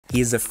He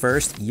is the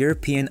first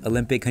European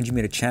Olympic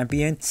 100-meter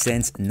champion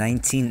since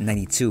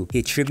 1992. He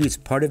attributes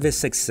part of his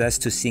success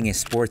to seeing a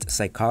sports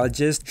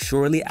psychologist.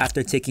 Shortly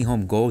after taking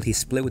home gold, he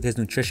split with his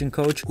nutrition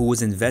coach, who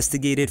was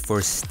investigated for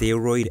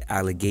steroid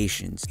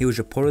allegations. He was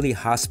reportedly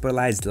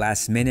hospitalized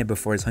last minute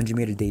before his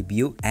 100-meter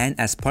debut, and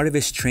as part of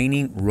his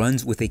training,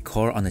 runs with a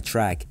car on the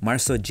track.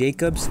 Marcell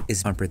Jacobs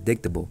is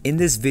unpredictable. In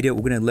this video,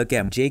 we're going to look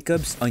at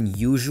Jacobs'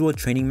 unusual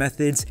training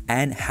methods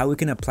and how we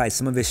can apply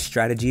some of his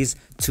strategies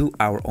to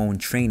our own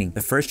training.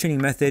 The first training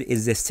method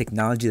is this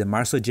technology that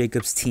Marcell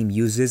Jacobs' team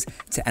uses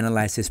to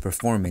analyze his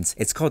performance.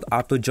 It's called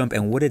OptoJump,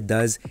 and what it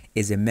does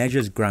is it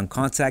measures ground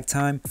contact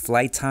time,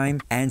 flight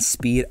time, and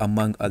speed,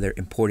 among other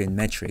important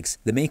metrics.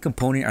 The main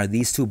component are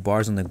these two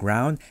bars on the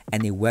ground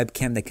and a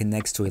webcam that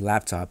connects to a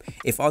laptop.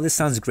 If all this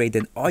sounds great,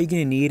 then all you're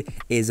going to need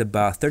is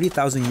about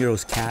 30,000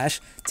 euros cash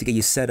to get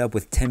you set up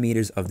with 10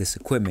 meters of this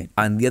equipment.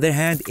 On the other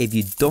hand, if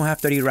you don't have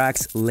 30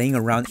 racks laying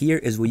around, here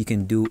is what you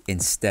can do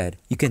instead.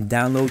 You can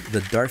download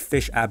the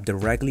Dartfish app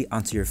directly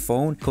onto your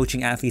phone.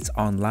 Coaching athletes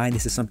online,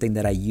 this is something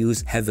that I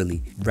use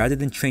heavily. Rather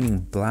than training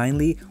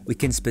blindly, we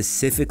can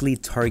specifically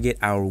target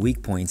our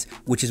weak points,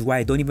 which is why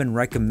I don't even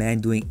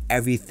recommend doing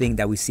everything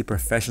that we see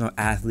professional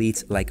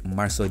athletes like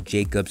Marcell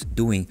Jacobs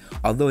doing.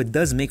 Although it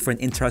does make for an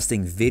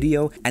interesting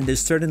video, and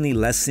there's certainly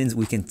lessons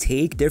we can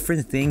take,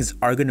 different things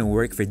are going to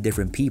work for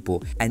different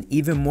people. And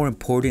even more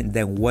important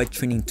than what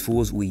training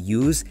tools we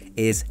use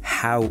is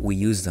how we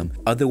use them.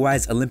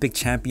 Otherwise, Olympic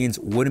champions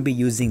wouldn't be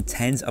using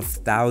tens of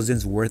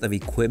thousands worth of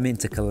equipment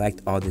to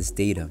collect all this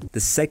data. The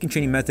second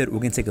training method we're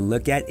going to take a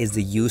look at is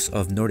the use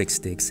of Nordic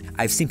sticks.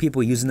 I've seen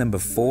people using them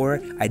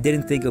before. I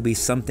didn't think it would be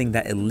something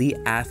that elite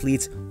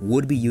athletes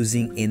would be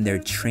using in their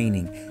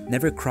training.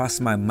 Never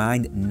crossed my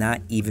mind,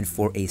 not even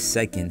for a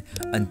second,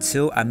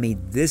 until I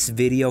made this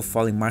video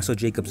following Marcell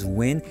Jacobs'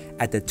 win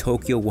at the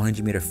Tokyo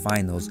 100-meter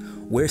finals,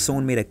 where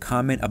someone made a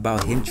comment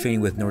about him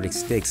training with Nordic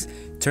sticks.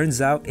 Turns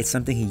out it's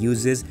something he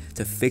uses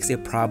to fix a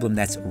problem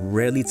that's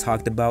rarely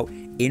talked about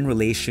in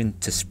relation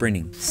to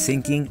sprinting: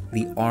 sinking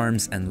the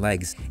arms and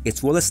legs.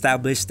 It's well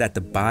established that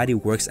the body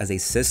works as a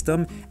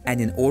system,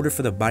 and in order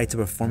for the body to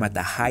perform at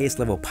the highest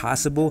level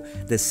possible,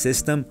 the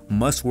system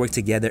must work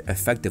together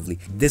effectively.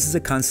 This is a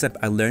concept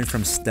I learned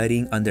from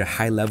studying under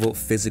high-level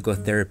physical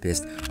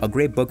therapists. A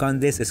great book on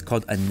this is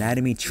called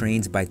Anatomy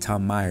Trains by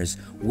Tom Myers,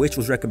 which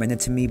was recommended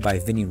to me by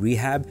Vinny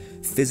Rehab,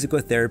 physical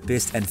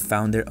therapist and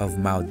founder of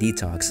Mild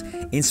Detox.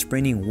 In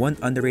sprinting, one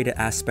underrated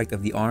aspect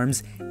of the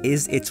arms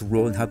is its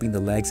role in helping the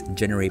legs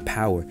generate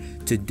power.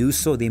 To do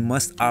so, they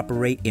must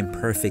operate in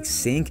perfect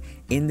sync.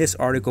 In this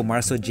article,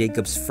 Marcell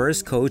Jacobs'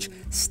 first coach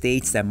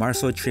states that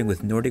Marcell trained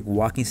with Nordic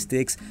walking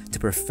sticks to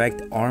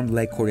perfect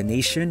arm-leg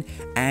coordination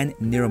and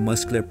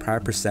neuromuscular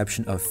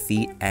proprioception of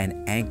feet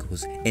and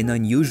ankles. An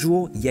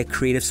unusual yet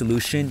creative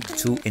solution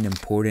to an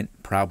important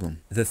problem.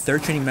 The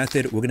third training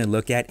method we're going to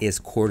look at is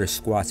quarter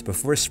squats.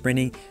 Before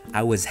sprinting,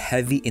 I was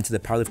heavy into the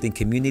powerlifting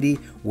community,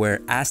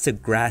 where ass to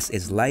grass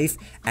is life,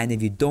 and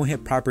if you don't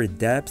hit proper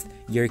depth,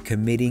 you're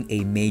committing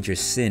a major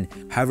sin.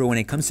 However, when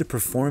it comes to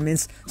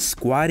performance,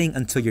 squatting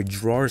until your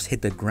drawers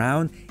hit the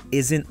ground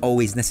isn't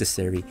always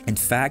necessary. In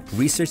fact,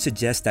 research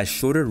suggests that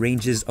shorter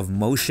ranges of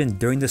motion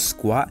during the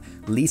squat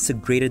leads to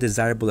greater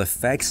desirable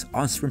effects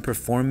on sprint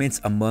performance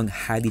among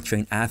highly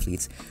trained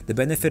athletes. The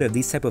benefit of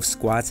these type of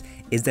squats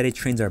is that it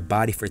trains our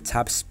body for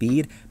top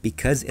speed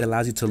because it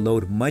allows you to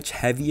load much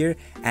heavier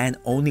and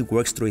only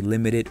works through a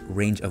limited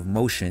range of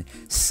motion,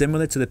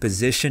 similar to the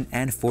position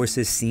and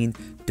forces seen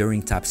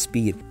during top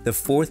speed. The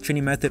fourth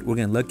training method we're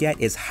going to look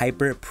at is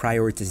hyper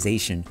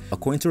prioritization.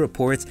 According to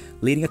reports,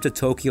 leading up to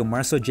Tokyo,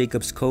 Marcell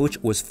Jacobs' coach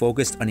was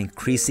focused on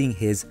increasing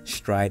his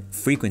stride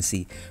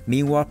frequency,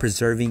 meanwhile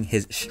preserving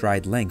his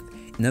stride length.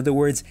 In other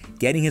words,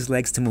 getting his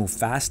legs to move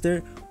faster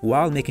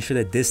while making sure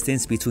the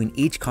distance between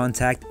each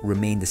contact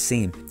remained the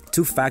same.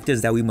 Two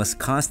factors that we must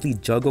constantly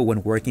juggle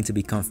when working to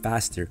become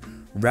faster.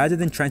 Rather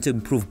than trying to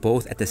improve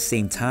both at the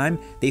same time,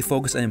 they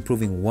focus on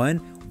improving one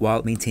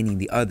while maintaining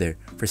the other.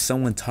 For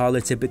someone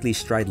taller, typically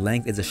stride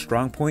length is a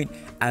strong point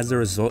as a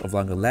result of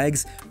longer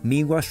legs.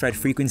 Meanwhile, stride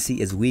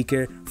frequency is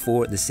weaker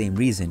for the same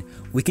reason.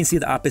 We can see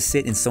the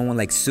opposite in someone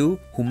like Sue,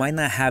 who might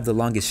not have the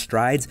longest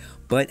strides,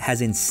 but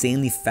has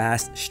insanely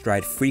fast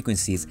stride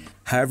frequencies.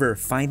 However,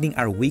 finding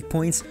our weak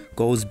points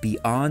goes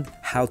beyond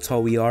how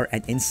tall we are,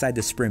 and inside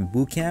the sprint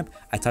bootcamp,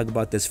 I talk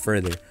about this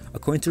further.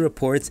 According to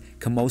reports,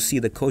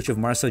 Kamosi, the coach of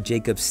Marcell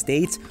Jacobs,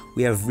 states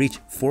we have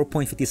reached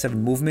 4.57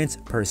 movements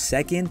per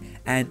second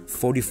and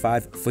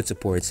 45 foot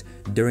supports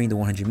during the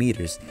 100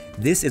 meters.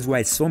 This is why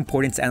it's so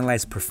important to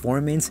analyze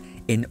performance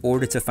in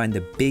order to find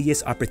the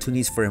biggest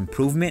opportunities for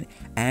improvement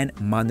and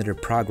monitor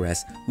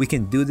progress. We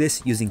can do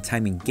this using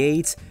timing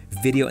gates,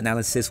 video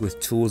analysis with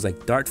tools like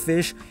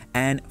Dartfish,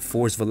 and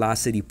force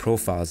velocity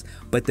profiles.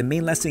 But the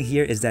main lesson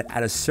here is that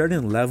at a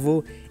certain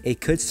level,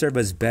 it could serve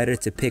us better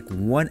to pick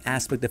one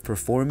aspect of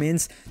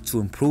performance to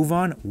improve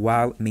on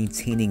while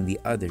maintaining the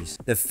others.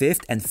 The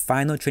fifth and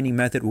final training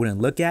method we're going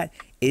to look at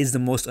is the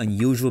most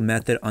unusual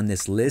method on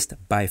this list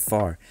by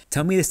far.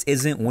 Tell me this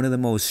isn't one of the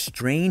most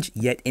strange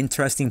yet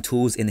interesting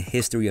tools in the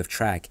history of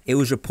track. It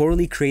was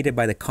reportedly created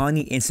by the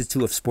Connie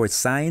Institute of Sports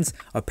Science.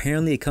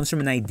 Apparently, it comes from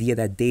an idea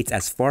that dates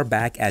as far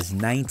back as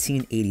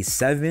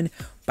 1987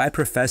 by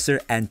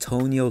Professor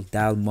Antonio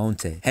Dal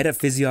Monte, head of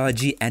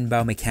physiology and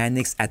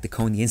biomechanics at the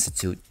Connie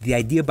Institute. The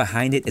idea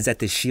behind it is that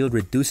the shield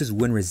reduces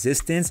wind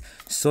resistance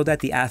so that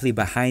the athlete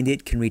behind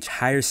it can reach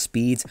higher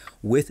speeds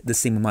with the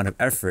same amount of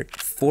effort.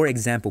 For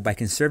example, by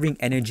conserving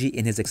energy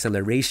in his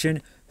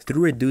acceleration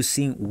through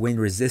reducing wind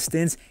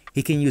resistance,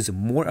 he can use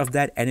more of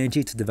that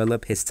energy to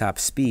develop his top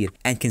speed.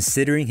 And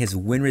considering his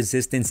wind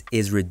resistance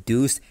is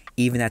reduced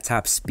even at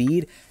top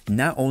speed,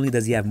 not only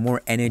does he have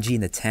more energy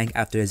in the tank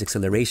after his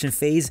acceleration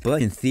phase,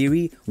 but in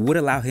theory would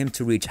allow him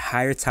to reach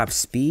higher top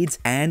speeds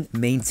and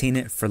maintain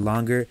it for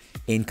longer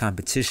in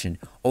competition.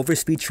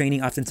 Overspeed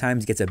training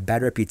oftentimes gets a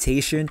bad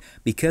reputation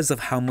because of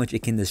how much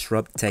it can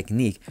disrupt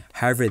technique.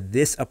 However,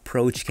 this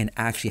approach can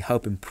actually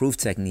help improve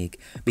technique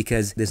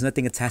because there's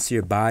nothing attached to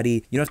your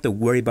body. You don't have to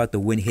worry about the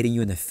wind hitting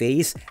you in the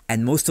face.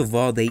 And most of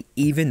all, they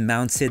even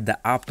mounted the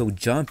opto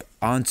jump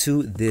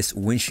onto this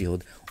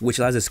windshield, which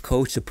allows his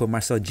coach to put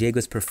Marcell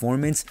Diego's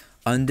performance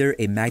under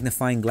a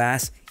magnifying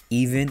glass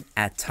even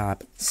at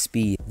top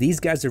speed. These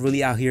guys are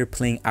really out here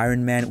playing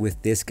Iron Man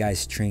with this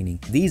guy's training.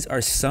 These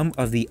are some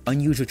of the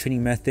unusual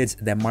training methods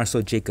that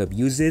Marcell Jacob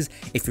uses.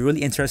 If you're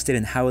really interested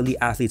in how elite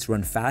athletes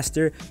run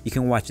faster, you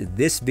can watch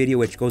this video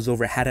which goes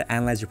over how to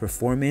analyze your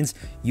performance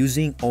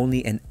using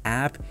only an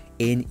app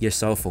in your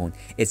cell phone.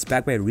 It's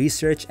backed by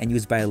research and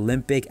used by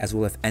Olympic as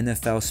well as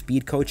NFL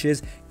speed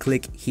coaches.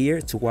 Click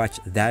here to watch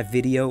that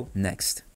video next.